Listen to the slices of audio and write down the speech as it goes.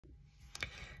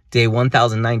Day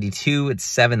 1092, it's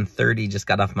 7:30, just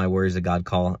got off my Warriors of God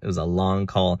call. It was a long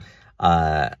call.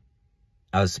 I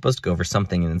was supposed to go over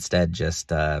something and instead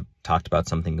just talked about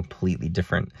something completely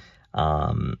different.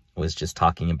 Was just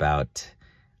talking about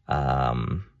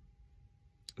the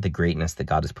greatness that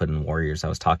God has put in warriors. I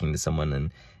was talking to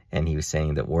someone and he was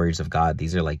saying that warriors of God,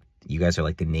 these are like, you guys are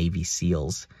like the Navy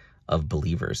SEALs of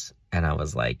believers. And I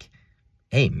was like,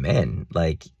 amen,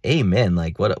 like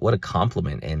what a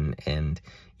compliment. And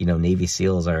you know, Navy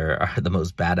SEALs are the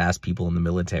most badass people in the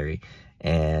military,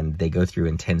 and they go through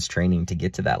intense training to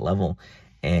get to that level.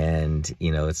 And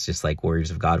you know, it's just like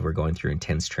Warriors of God, we're going through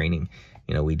intense training.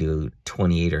 You know, we do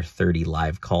 28 or 30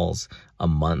 live calls a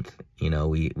month. You know,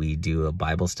 we do a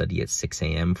Bible study at 6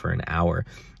 a.m. for an hour.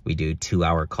 We do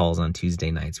 2-hour calls on Tuesday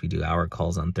nights. We do hour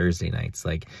calls on Thursday nights.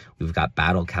 Like, we've got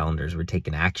battle calendars. We're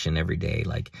taking action every day.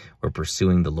 Like, we're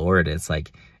pursuing the Lord. It's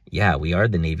like, yeah, we are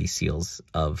the Navy SEALs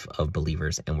of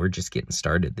believers, and we're just getting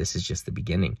started. This is just the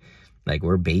beginning. Like,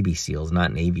 we're baby SEALs,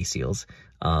 not Navy SEALs.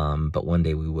 But one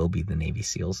day we will be the Navy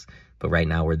SEALs. But right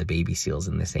now we're the baby SEALs,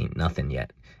 and this ain't nothing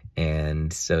yet.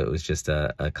 And so it was just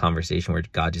a conversation where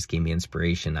God just gave me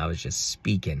inspiration. I was just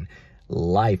speaking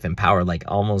life and power, like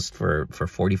almost for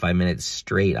 45 minutes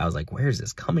straight. I was like, where is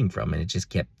this coming from? And it just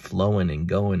kept flowing and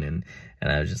going. And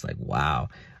I was just like, wow.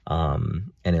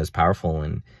 And it was powerful.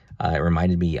 And it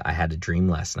reminded me, I had a dream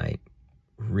last night,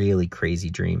 really crazy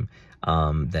dream,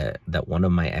 that one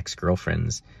of my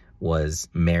ex-girlfriends was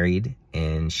married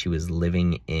and she was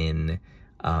living in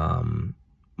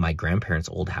my grandparents'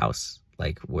 old house,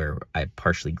 like where I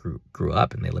partially grew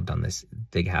up, and they lived on this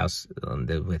big house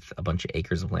with a bunch of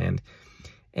acres of land.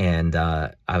 And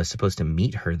I was supposed to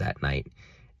meet her that night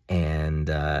and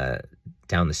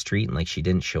down the street, and like she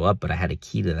didn't show up, but I had a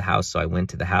key to the house. So I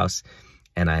went to the house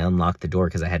and I unlocked the door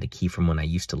because I had a key from when I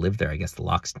used to live there. I guess the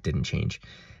locks didn't change.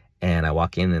 And I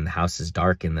walk in and the house is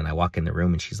dark, and then I walk in the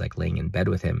room and she's like laying in bed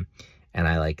with him. And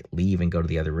I like leave and go to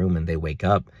the other room, and they wake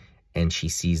up and she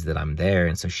sees that I'm there.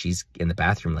 And so she's in the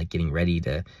bathroom, like getting ready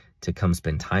to come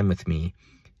spend time with me.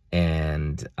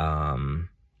 And I'm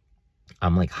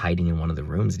like hiding in one of the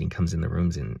rooms, and he comes in the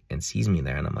rooms and sees me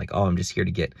there. And I'm like, oh, I'm just here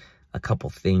to get a couple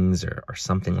things or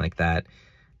something like that.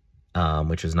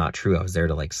 Which was not true. I was there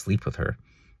to like sleep with her.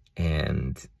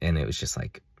 And it was just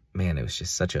like, man, it was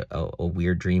just such a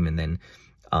weird dream. And then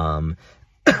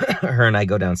her and I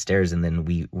go downstairs, and then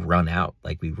we run out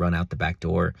the back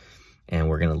door, and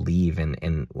we're gonna leave,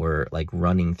 and we're like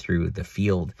running through the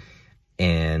field,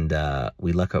 and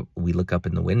we look up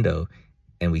in the window,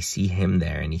 and we see him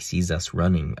there, and he sees us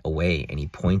running away, and he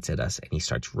points at us, and he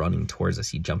starts running towards us.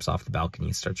 He jumps off the balcony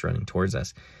and starts running towards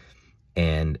us,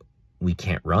 and we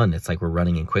can't run. It's like we're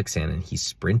running in quicksand, and he's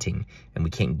sprinting, and we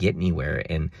can't get anywhere.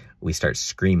 And we start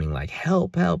screaming like,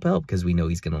 help, help, help, because we know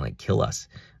he's gonna like kill us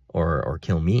or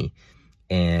kill me.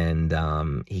 And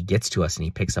he gets to us, and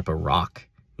he picks up a rock.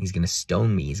 He's gonna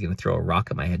stone me. He's gonna throw a rock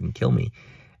at my head and kill me.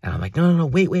 And I'm like, no,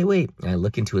 wait. And I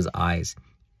look into his eyes,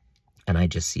 and I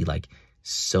just see like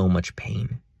so much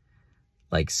pain.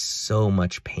 Like so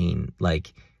much pain.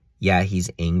 Like, yeah,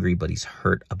 he's angry, but he's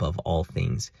hurt above all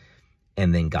things.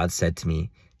 And then God said to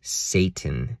me,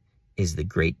 Satan is the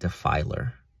great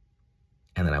defiler.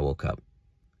 And then I woke up.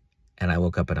 And I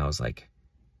woke up and I was like,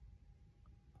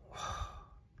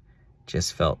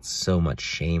 just felt so much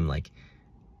shame. Like,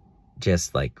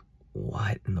 just like,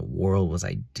 what in the world was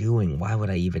I doing? Why would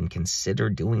I even consider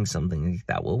doing something like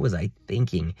that? What was I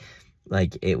thinking?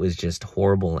 Like, it was just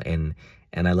horrible. And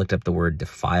I looked up the word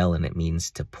defile, and it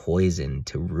means to poison,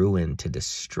 to ruin, to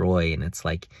destroy. And it's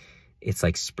like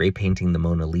spray painting the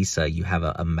Mona Lisa. You have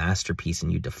a masterpiece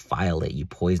and you defile it, you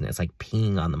poison it. It's like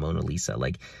peeing on the Mona Lisa.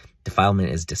 Like, defilement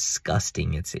is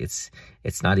disgusting.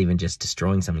 It's not even just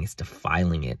destroying something, it's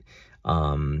defiling it.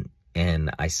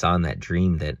 And I saw in that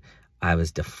dream that I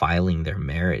was defiling their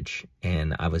marriage,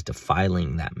 and I was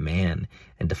defiling that man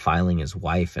and defiling his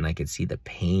wife. And I could see the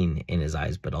pain in his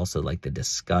eyes, but also like the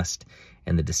disgust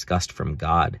from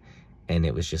God. And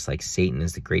it was just like, Satan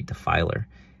is the great defiler.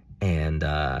 And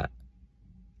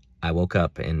I woke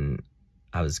up and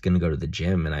I was going to go to the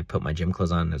gym, and I put my gym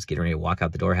clothes on, and I was getting ready to walk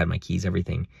out the door, had my keys,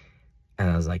 everything. And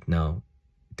I was like, no,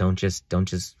 don't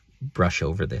just brush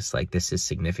over this. Like, this is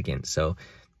significant. So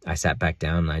I sat back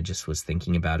down, and I just was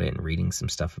thinking about it and reading some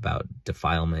stuff about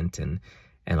defilement and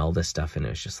all this stuff. And it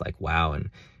was just like, wow. And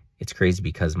it's crazy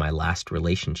because my last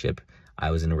relationship,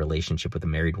 I was in a relationship with a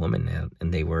married woman,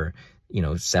 and they were, you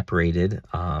know, separated,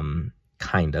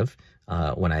 kind of.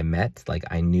 When I met, like,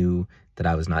 I knew that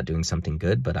I was not doing something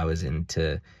good, but I was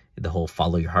into the whole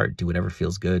follow your heart, do whatever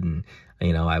feels good. And,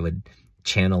 you know, I would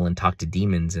channel and talk to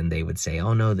demons, and they would say,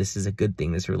 oh no, this is a good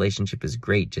thing, this relationship is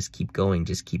great, just keep going,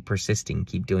 just keep persisting,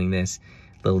 keep doing this.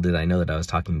 Little did I know that I was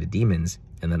talking to demons,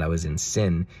 and that I was in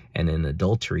sin and in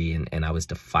adultery, and I was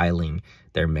defiling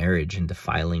their marriage, and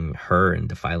defiling her, and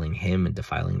defiling him, and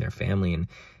defiling their family.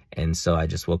 And so I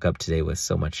just woke up today with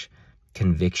so much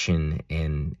conviction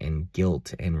and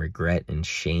guilt and regret and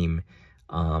shame,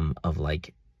 of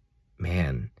like,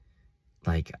 man,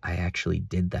 like I actually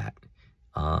did that.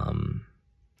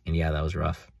 And yeah, that was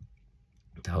rough.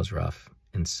 That was rough.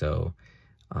 And so,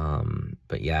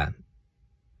 but yeah,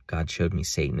 God showed me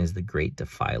Satan is the great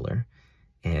defiler.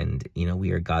 And, you know,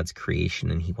 we are God's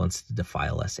creation, and he wants to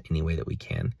defile us any way that we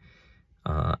can,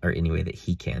 or any way that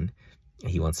he can.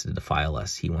 He wants to defile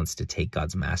us. He wants to take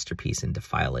God's masterpiece and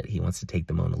defile it. He wants to take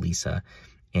the Mona Lisa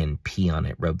and pee on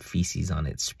it, rub feces on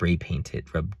it, spray paint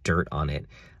it, rub dirt on it,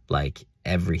 like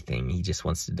everything. He just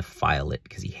wants to defile it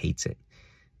because he hates it.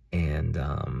 And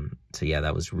so yeah,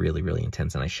 that was really, really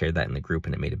intense. And I shared that in the group,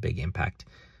 and it made a big impact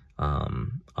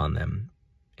on them.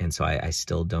 And so I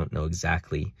still don't know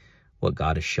exactly what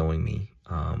God is showing me.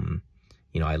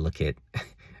 You know, I look at,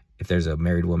 if there's a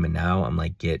married woman now, I'm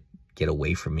like, get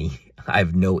away from me. I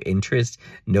have no interest,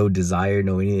 no desire,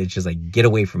 no anything. It's just like, get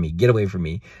away from me, get away from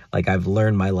me. Like, I've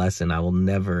learned my lesson. I will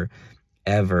never,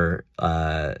 ever,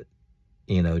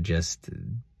 you know,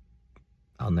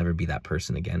 I'll never be that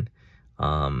person again.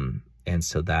 And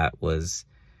so that was,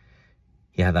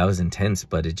 yeah, that was intense,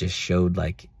 but it just showed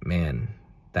like, man,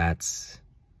 that's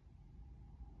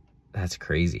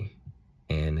crazy,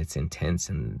 and it's intense,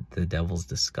 and the devil's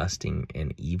disgusting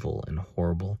and evil and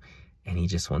horrible, and he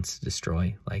just wants to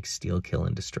destroy, like steal, kill,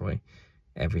 and destroy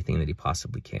everything that he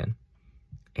possibly can.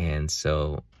 And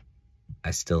so I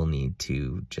still need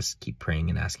to just keep praying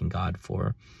and asking God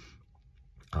for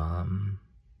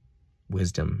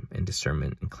wisdom and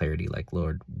discernment and clarity. Like,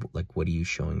 Lord, like, what are you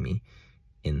showing me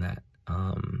in that,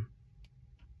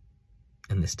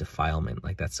 in this defilement?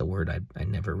 Like, that's a word I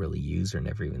never really use or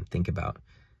never even think about,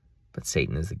 but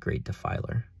Satan is the great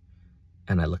defiler.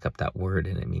 And I look up that word,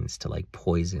 and it means to like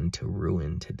poison, to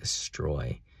ruin, to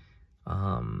destroy.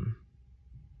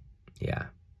 Yeah.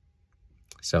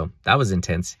 So that was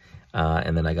intense.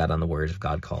 And then I got on the Word of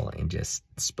God call and just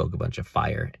spoke a bunch of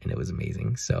fire, and it was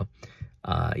amazing. So,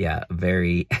 yeah,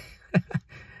 very,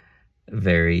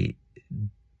 very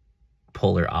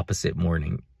polar opposite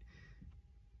morning,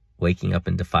 waking up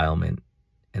in defilement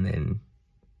and then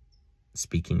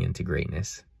speaking into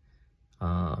greatness.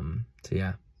 So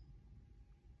yeah,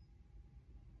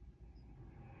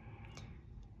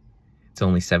 it's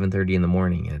only 7:30 in the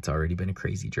morning, and it's already been a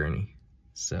crazy journey.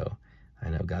 So I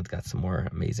know God's got some more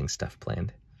amazing stuff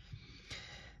planned.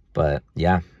 But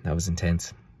yeah, that was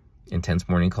intense. Intense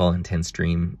morning call, intense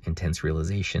dream, intense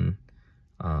realization.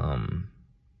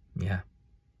 Yeah.